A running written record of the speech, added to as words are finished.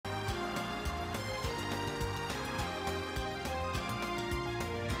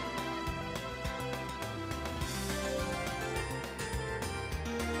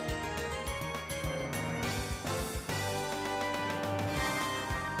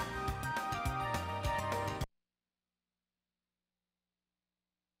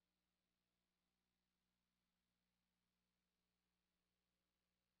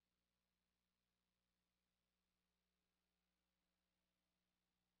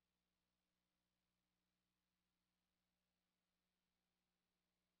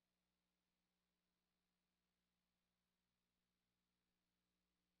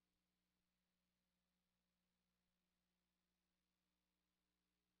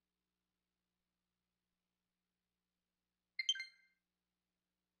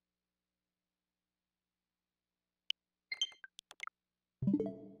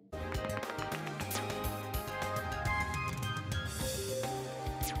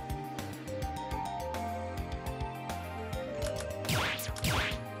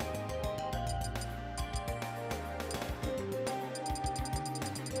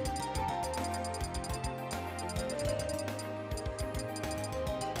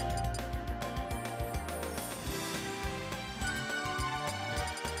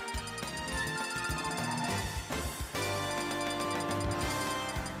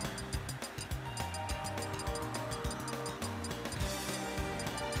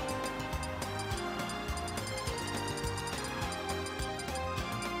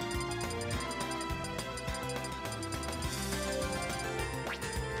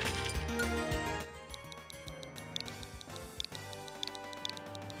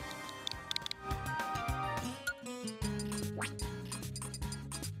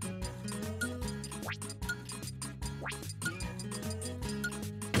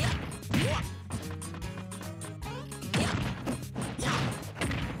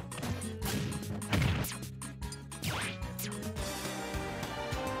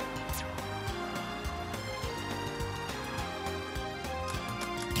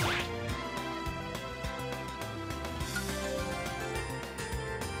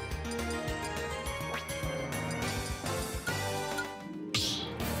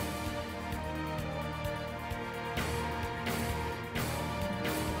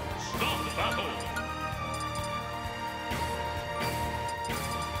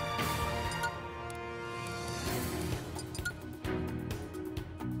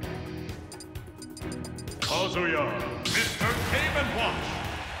Kazuya, Mr. Game & Watch.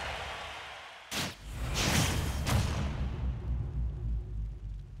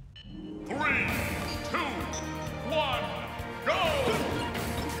 Three, two, one, go!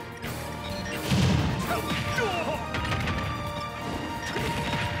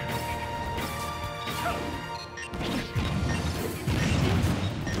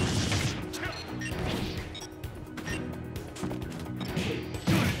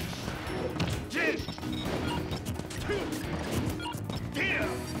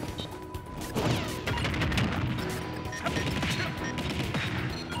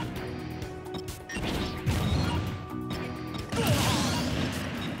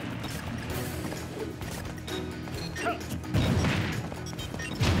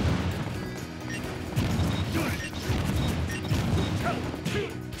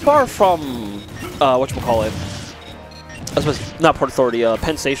 Far from, whatchamacallit, I suppose, not Port Authority,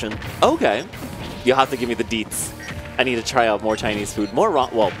 Penn Station. Okay. You'll have to give me the deets. I need to try out more Chinese food. More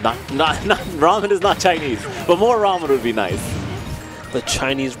ramen, well, not ramen is not Chinese, but more ramen would be nice. The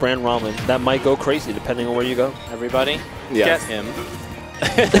Chinese brand ramen. That might go crazy depending on where you go. Everybody, Yes. get him.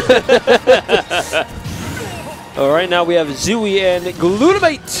 Alright, now we have Zuhiy and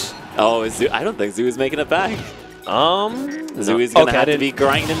Glutamate. Oh, I don't think Zuhi's making it back. Zuhi's no. gonna have to be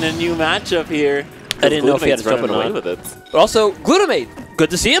grinding a new matchup here. I didn't know if he had to jump running or away not. with it. But also, Glutamate.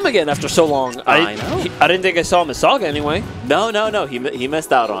 Good to see him again after so long. I know. I didn't think I saw him in Saga anyway. No. He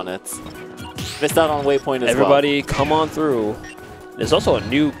missed out on it. Missed out on Waypoint as Everybody, come on through. There's also a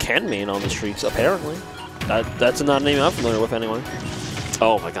new Ken main on the streets, apparently. That's not a name I'm familiar with anyway.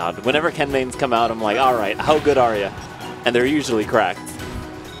 well. Oh my god. Whenever Ken mains come out, I'm like, alright, how good are you? And they're usually cracked.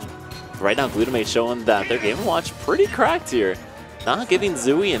 Right now, Glutamate showing that their Game & Watch pretty cracked here. Not giving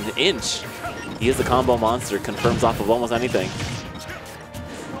Zuhiy an inch. He is a combo monster, confirms off of almost anything.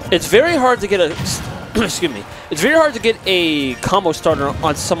 It's very hard to get a excuse me. It's very hard to get a combo starter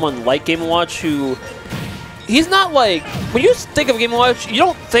on someone like Game & Watch who he's not like when you think of Game & Watch, you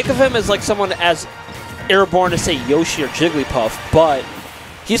don't think of him as like someone as airborne as say Yoshi or Jigglypuff, but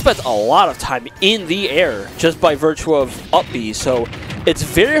he spends a lot of time in the air just by virtue of up B, so it's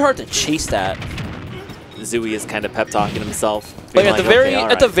very hard to chase that. Zuhiy is kind of pep talking himself. Like being at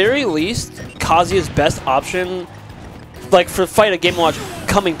okay, the very least, Kazuya's best option, like for fight a Game & Watch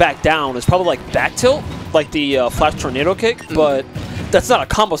coming back down, is probably like back tilt, like the flash tornado kick. But that's not a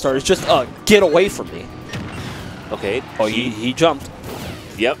combo starter. It's just get away from me. Okay. Oh, he jumped.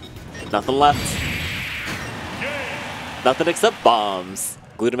 Yep. Nothing left. Nothing except bombs.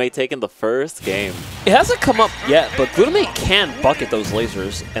 Glutamate taking the first game. It hasn't come up yet, but Glutamate can bucket those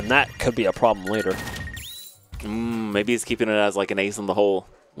lasers, and that could be a problem later. Maybe he's keeping it as like an ace in the hole.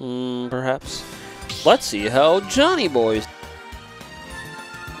 Perhaps. Let's see how Johnny Boys.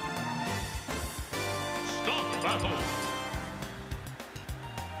 Stop battle.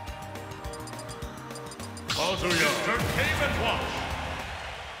 Kazuya, Mr. Game & Watch.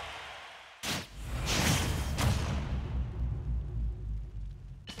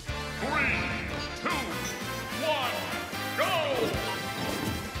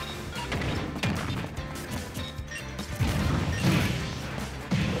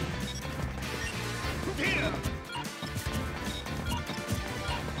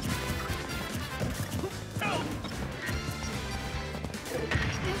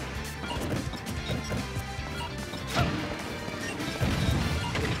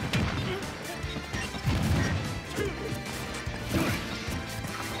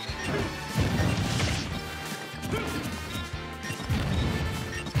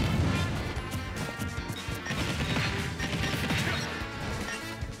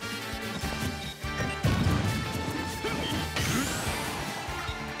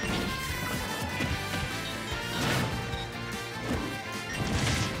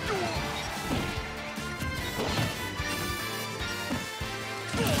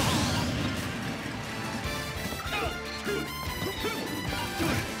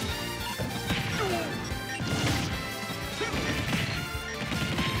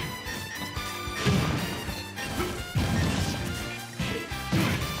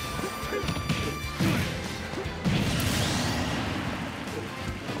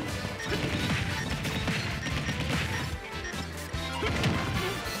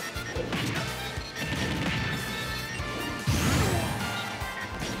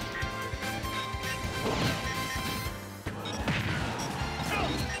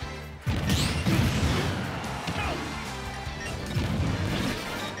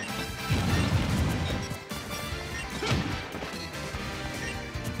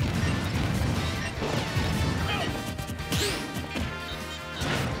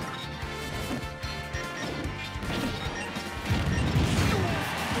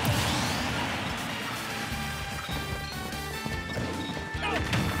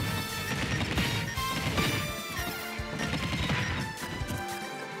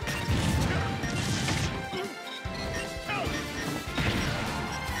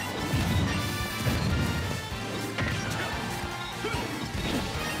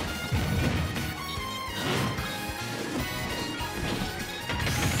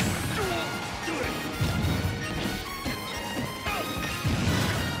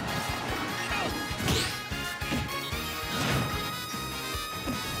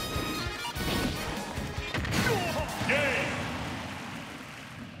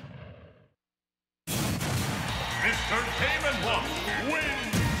 Watch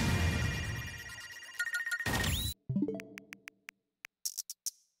wins.